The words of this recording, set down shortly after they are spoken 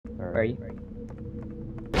Right?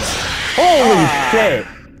 Holy shit!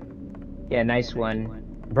 Yeah, nice one.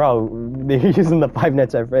 Bro, they're using the Five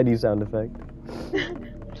Nights at Freddy's sound effect.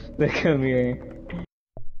 Look, come here.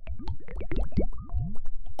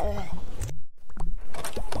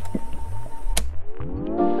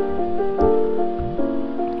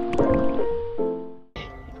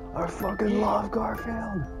 I fucking love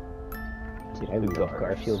Garfield. Dude, I love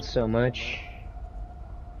Garfield so much.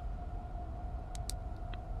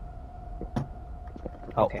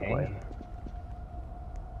 Okay.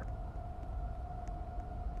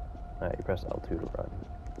 Alright, you press L2 to run.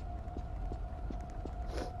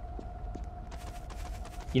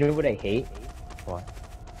 You know what I hate? What?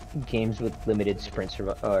 Games with limited sprint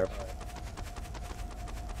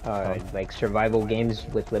like survival games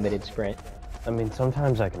with limited sprint. I mean,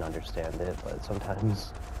 sometimes I can understand it, but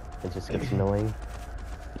sometimes it just gets annoying.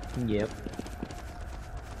 Yep.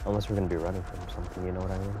 Unless we're gonna be running from something, you know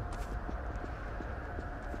what I mean?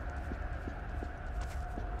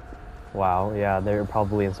 Wow, yeah, they're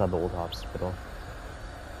probably inside the old hospital.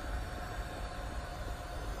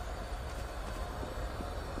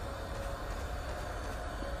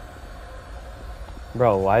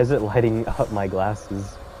 Bro, why is it lighting up my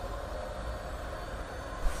glasses?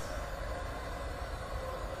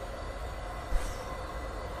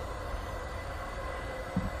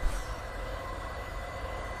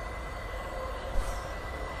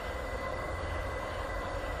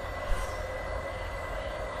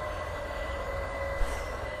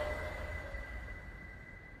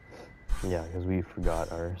 Yeah, because we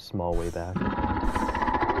forgot our small way back.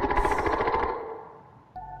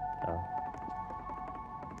 Oh.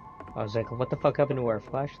 I was like, what the fuck happened to our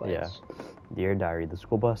flashlights? Yeah. Dear Diary, the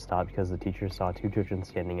school bus stopped because the teacher saw two children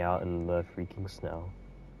standing out in the freaking snow.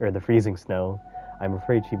 Or the freezing snow. I'm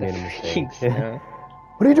afraid she made a mistake.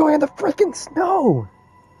 What are you doing in the freaking snow?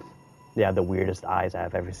 They have the weirdest eyes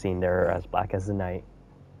I've ever seen. They're as black as the night.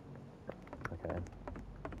 Okay.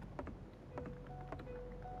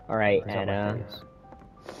 Alright, Anna.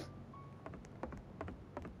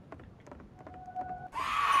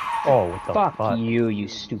 Oh, what the fuck? Fuck you, you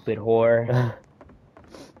stupid whore.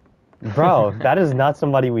 Bro, that is not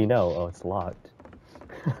somebody we know. Oh, it's locked.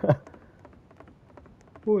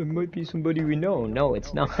 Oh, it might be somebody we know. No,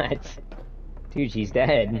 it's not. Dude, she's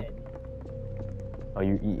dead. Oh,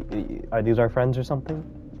 are these our friends or something?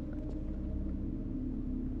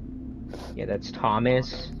 Yeah, that's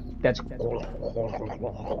Thomas. That's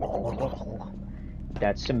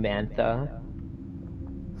Samantha.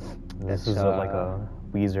 This is like a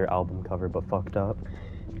Weezer album cover, but fucked up.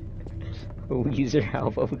 Weezer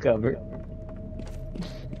album cover.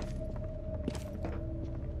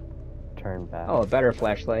 Turn back. Oh, a better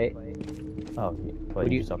flashlight. Oh,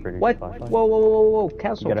 what, you just upgraded what? Your flashlight? Whoa, whoa, whoa, whoa,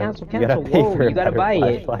 cancel. You gotta pay Whoa, for you gotta buy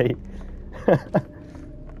flashlight.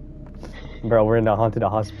 Bro, we're in a haunted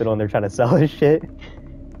hospital and they're trying to sell this shit.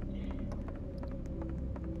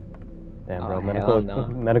 Damn, bro,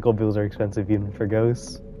 medical bills are expensive even for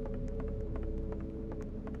ghosts.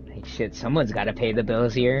 Hey, shit, someone's gotta pay the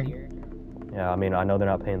bills here. Yeah, I mean, I know they're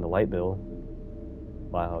not paying the light bill.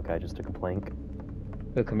 Wow, okay, I just took a plank.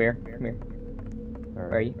 Oh, come here, come here.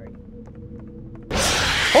 Where are you?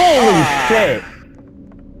 Holy shit!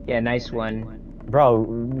 Yeah, nice one. Bro,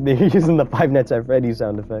 they're using the Five Nights at Freddy's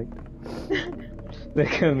sound effect. Look,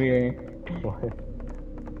 come here. What?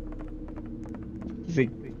 He's like...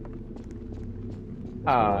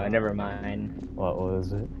 Oh, never mind. What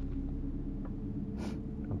was it?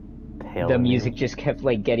 The music just kept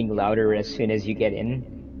like getting louder as soon as you get in.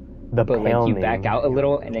 But like you back out a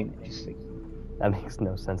little and then just like... That makes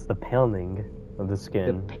no sense. The paling of the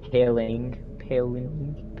skin. The paling.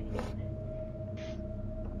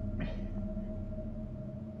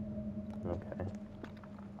 Okay.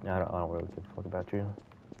 I don't really give a fuck about you.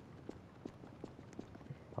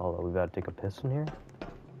 Although we gotta take a piss in here.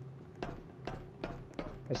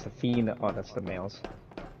 That's the female. Oh, that's the males.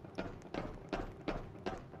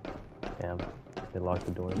 Damn. They locked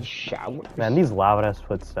the doors. Showers. Man, these loud ass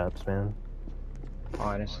footsteps, man.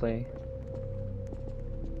 Honestly.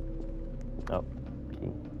 Oh.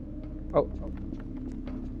 Key. Oh.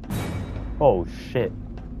 Oh shit.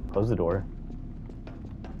 Close the door.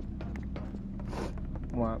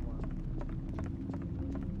 What?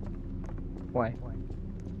 Why?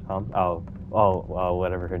 Oh,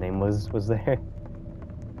 whatever her name was there.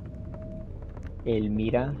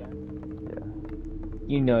 Elmira? Yeah.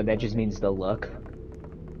 You know that just means the look.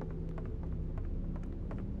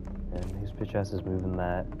 And whose bitch ass is moving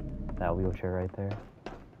that wheelchair right there?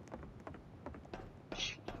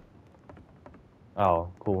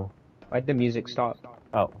 Oh, cool. Why'd the music stop?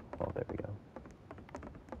 Oh, well, there we go.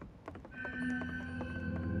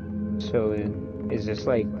 So, is this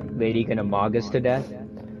like lady gonna mog us to death?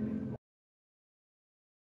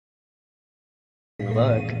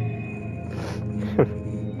 Look.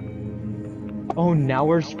 Oh, now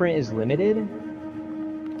our sprint is limited?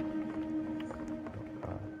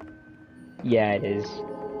 Yeah, it is.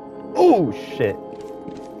 Oh, shit.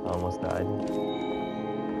 I almost died.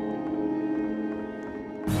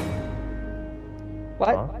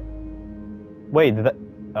 What? Huh? Wait, did that...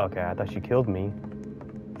 Okay, I thought she killed me.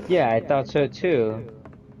 Yeah, I thought so too.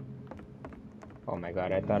 Oh my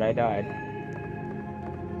god, I thought I died.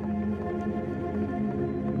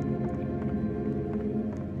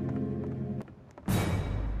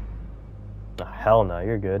 Oh, hell no,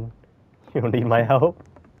 you're good. You don't need my help.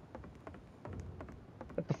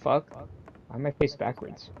 What the fuck? Why am I face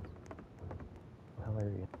backwards?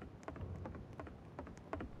 Hilarious.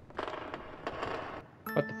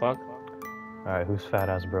 What the fuck? Alright, whose fat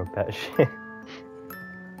ass broke that shit?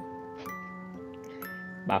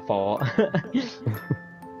 My fault.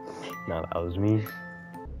 No, that was me.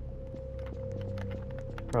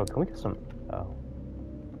 Bro, can we get some... Oh.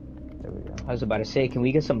 There we go. I was about to say, can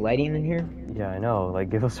we get some lighting in here? Yeah, I know.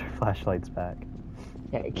 Like, give us our flashlights back.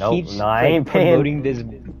 Yeah, it Nope, keeps no, I like, ain't promoting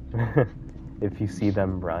paying. this. If you see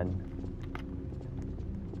them, run.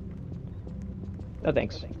 No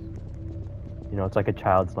thanks. You know, it's like a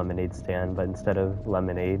child's lemonade stand, but instead of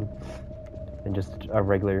lemonade, and just a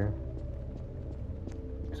regular...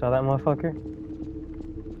 Saw that motherfucker?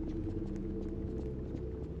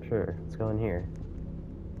 Sure, let's go in here.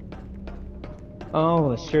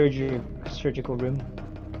 Oh, a surgical room.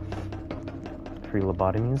 Free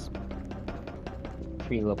lobotomies?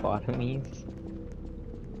 Free lobotomies.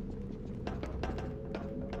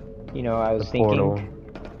 You know, I was The thinking... portal.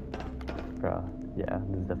 Yeah,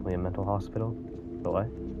 this is definitely a mental hospital. But what?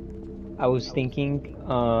 I was thinking,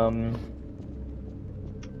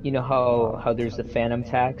 you know how there's the phantom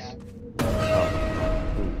tax?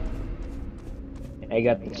 I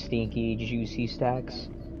got the stinky, juicy stacks.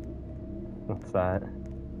 What's that?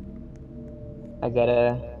 I got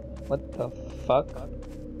a... What the fuck?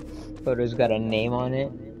 Photo's got a name on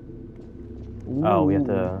it. Ooh. Oh, we have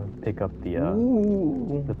to pick up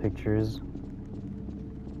the pictures.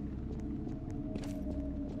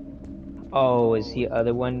 Oh, is the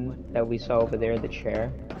other one that we saw over there the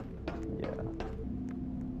chair? Yeah.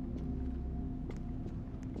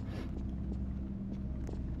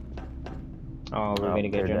 Oh, we're gonna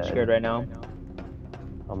get jump scared right now.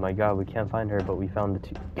 Oh my god, we can't find her, but we found the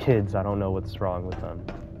two kids. I don't know what's wrong with them.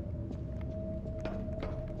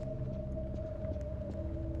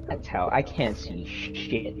 That's how I can't see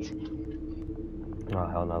shit. Oh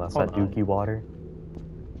hell no, that's that dookie water.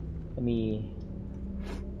 Let me...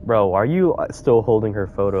 Bro, are you still holding her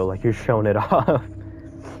photo like you're showing it off?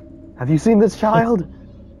 Have you seen this child?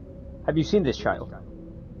 Have you seen this child?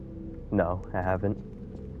 No, I haven't.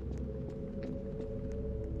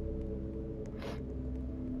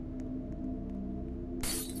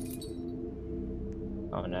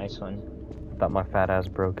 Oh, nice one. I thought my fat ass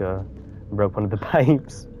broke one of the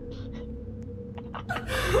pipes.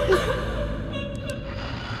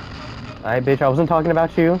 Alright, bitch, I wasn't talking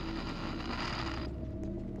about you.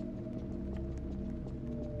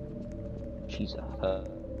 She's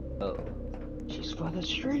she's for the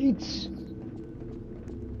streets.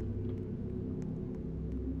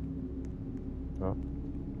 Oh.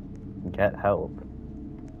 Get help.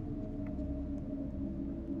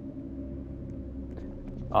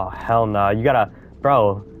 Oh hell no! You gotta,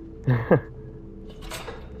 bro.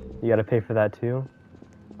 You gotta pay for that too.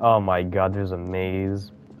 Oh my god, there's a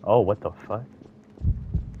maze. Oh, what the fuck?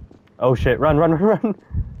 Oh shit! Run, run, run, run!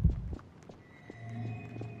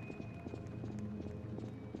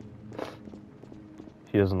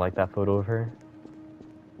 She doesn't like that photo of her.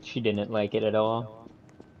 She didn't like it at all.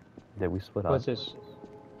 Did we split up? What's this?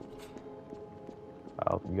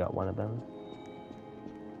 Oh, you got one of them.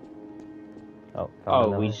 Oh, oh,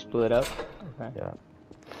 we split up? Okay. Yeah.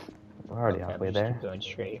 We're already halfway there. Keep going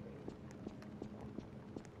straight.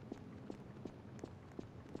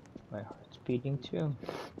 My heart's beating too.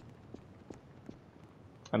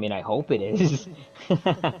 I mean, I hope it is.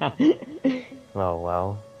 Oh,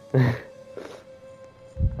 wow.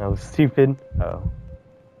 That was stupid. Oh.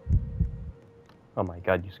 Oh my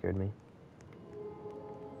god, you scared me.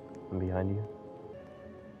 I'm behind you.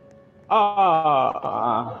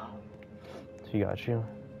 Ah. She got you.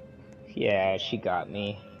 Yeah, she got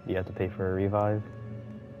me. You have to pay for a revive.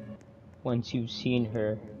 Once you've seen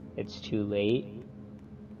her, it's too late.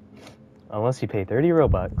 Unless you pay 30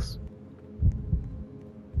 Robux.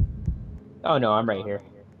 Oh no, I'm right here.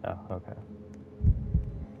 Oh, okay.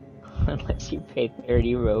 unless you pay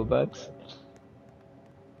 30 Robux.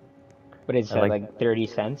 What is that, like 30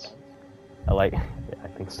 cents? Yeah, I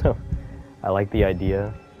think so. I like the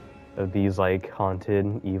idea of these like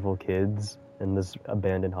haunted, evil kids in this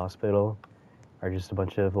abandoned hospital are just a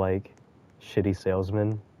bunch of like shitty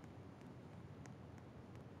salesmen.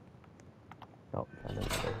 Oh,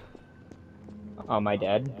 Oh, my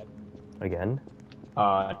dad? Again?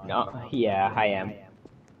 No. Yeah, I am.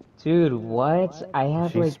 Dude, what? I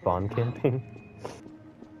have She's like... spawn camping?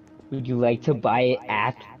 Would you like to buy it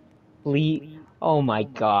athlete? Oh my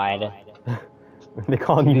god. They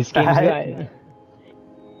calling Dude, you this game's fat? got...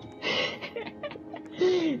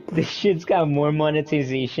 This shit's got more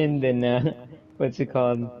monetization than, what's it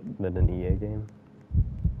called? Than an EA game?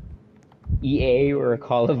 EA or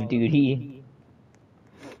Call of Duty?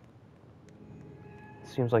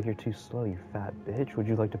 Seems like you're too slow, you fat bitch. Would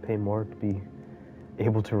you like to pay more to be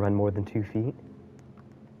able to run more than 2 feet?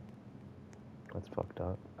 That's fucked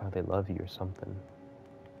up. Oh, they love you or something.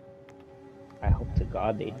 I hope to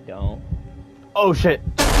God they don't. Oh shit!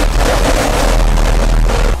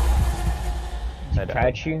 Did he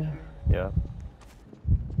catch you? Yeah.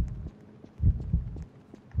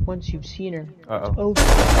 Once you've seen her, Uh-oh. it's over.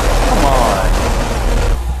 Come on!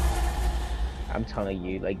 I'm telling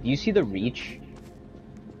you, like, do you see the reach?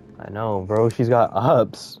 I know, bro. She's got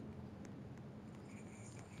ups.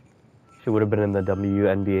 She would have been in the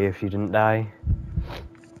WNBA if she didn't die.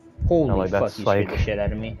 Holy no, like, fuck, that's you like... scared the shit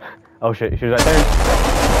out of me. Oh shit, she was right there.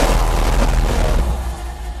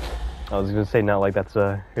 I was gonna say, not like that's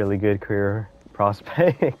a really good career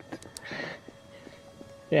prospect.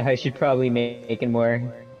 Yeah, I should probably make making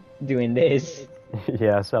more doing this.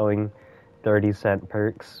 Yeah, selling 30-cent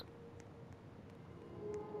perks.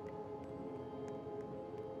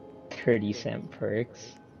 30-cent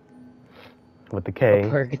perks. With the K. A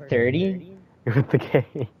perk 30? With the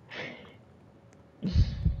K.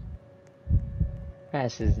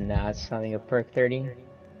 This is not selling a perk 30.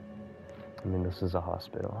 I mean, this is a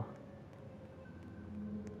hospital.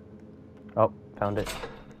 Oh, found it.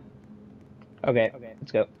 Okay,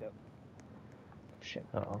 let's go. Shit.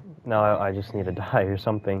 Uh-oh. No, I just need to die or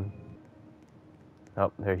something.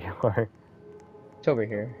 Oh, there you are. It's over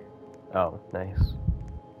here. Oh, nice.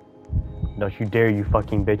 Don't you dare, you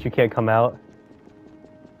fucking bitch. You can't come out.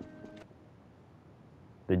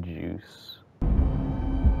 The juice.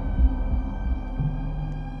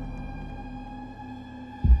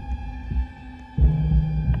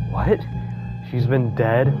 What? She's been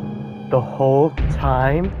dead the whole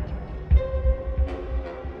time?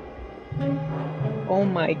 Oh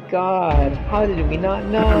my god, how did we not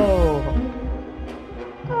know?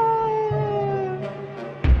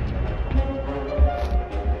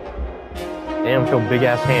 Damn, feel big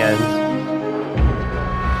ass hands.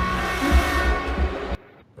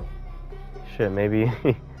 Shit, maybe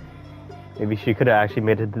maybe she could have actually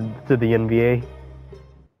made it to the NBA.